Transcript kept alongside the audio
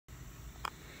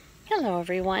Hello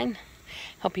everyone.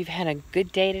 Hope you've had a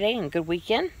good day today and good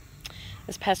weekend.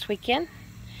 This past weekend.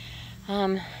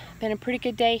 Been a pretty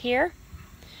good day here.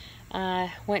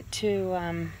 Went to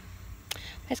a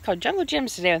place called Jungle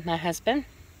Gyms today with my husband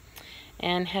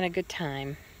and had a good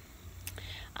time.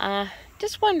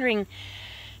 Just wondering,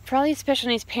 for all these special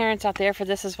needs parents out there, for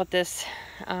this is what this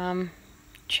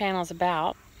channel is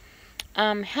about,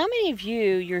 how many of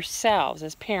you yourselves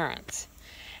as parents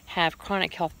have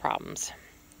chronic health problems?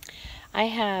 I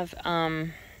have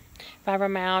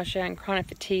fibromyalgia and chronic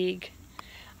fatigue.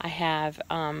 I have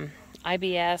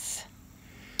IBS,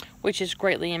 which is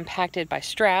greatly impacted by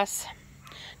stress.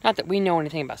 Not that we know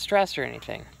anything about stress or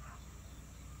anything.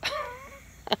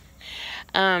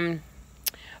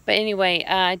 But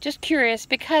anyway, just curious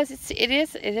because it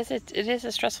is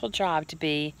a stressful job to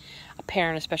be a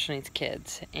parent of special needs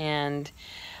kids, and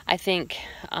I think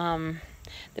the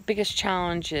biggest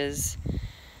challenge is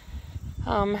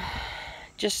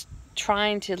just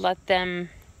trying to let them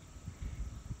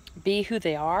be who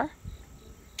they are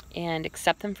and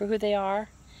accept them for who they are,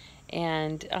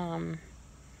 and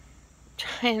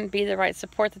try and be the right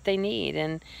support that they need.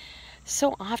 And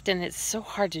so often it's so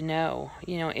hard to know,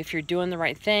 if you're doing the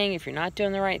right thing, if you're not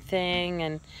doing the right thing.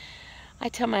 And I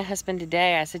tell my husband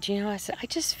today, I said, I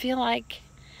just feel like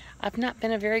I've not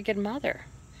been a very good mother.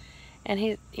 And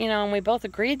he, and we both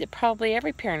agreed that probably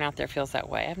every parent out there feels that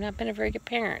way. I've not been a very good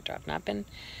parent, or I've not been,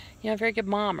 a very good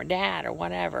mom or dad or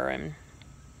whatever. And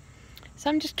so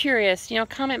I'm just curious,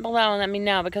 comment below and let me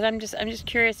know, because I'm just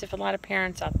curious if a lot of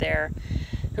parents out there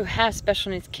who have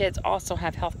special needs kids also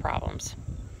have health problems.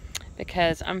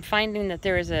 Because I'm finding that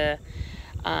there is a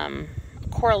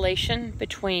correlation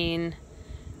between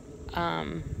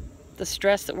the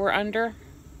stress that we're under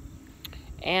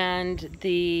and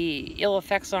the ill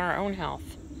effects on our own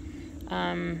health.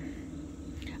 I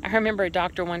remember a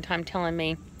doctor one time telling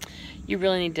me, you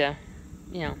really need to,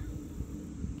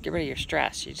 get rid of your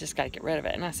stress. You just got to get rid of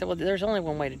it. And I said, well, there's only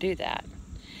one way to do that.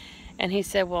 And he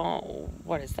said, well,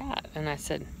 what is that? And I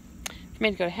said, for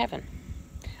me to go to heaven.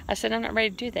 I said, I'm not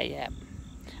ready to do that yet.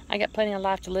 I got plenty of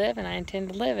life to live, and I intend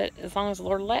to live it as long as the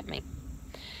Lord will let me.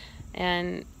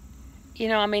 And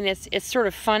it's sort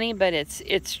of funny, but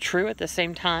it's true at the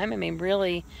same time. I mean,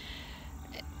 really,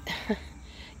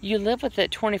 you live with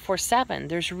it 24/7.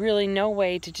 There's really no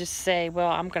way to just say, well,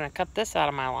 I'm going to cut this out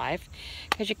of my life,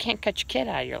 because you can't cut your kid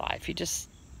out of your life. You just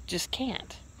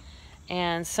can't.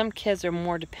 And some kids are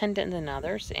more dependent than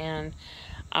others, and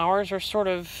ours are sort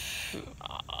of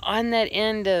on that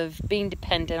end of being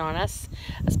dependent on us,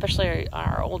 especially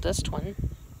our oldest one.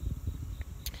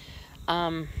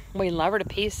 We love her to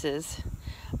pieces,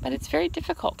 but it's very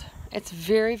difficult. It's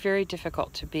very, very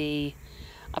difficult to be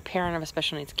a parent of a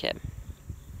special needs kid,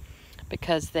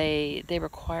 because they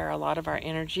require a lot of our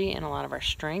energy and a lot of our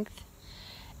strength,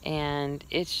 and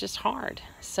it's just hard.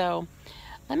 So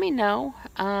let me know.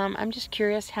 I'm just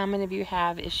curious how many of you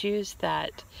have issues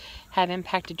that have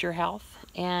impacted your health,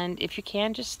 and if you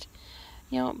can, just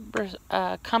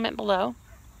comment below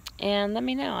and let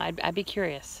me know. I'd be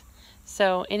curious.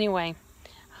 So anyway,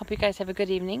 hope you guys have a good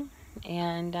evening,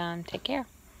 and take care.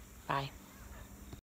 Bye.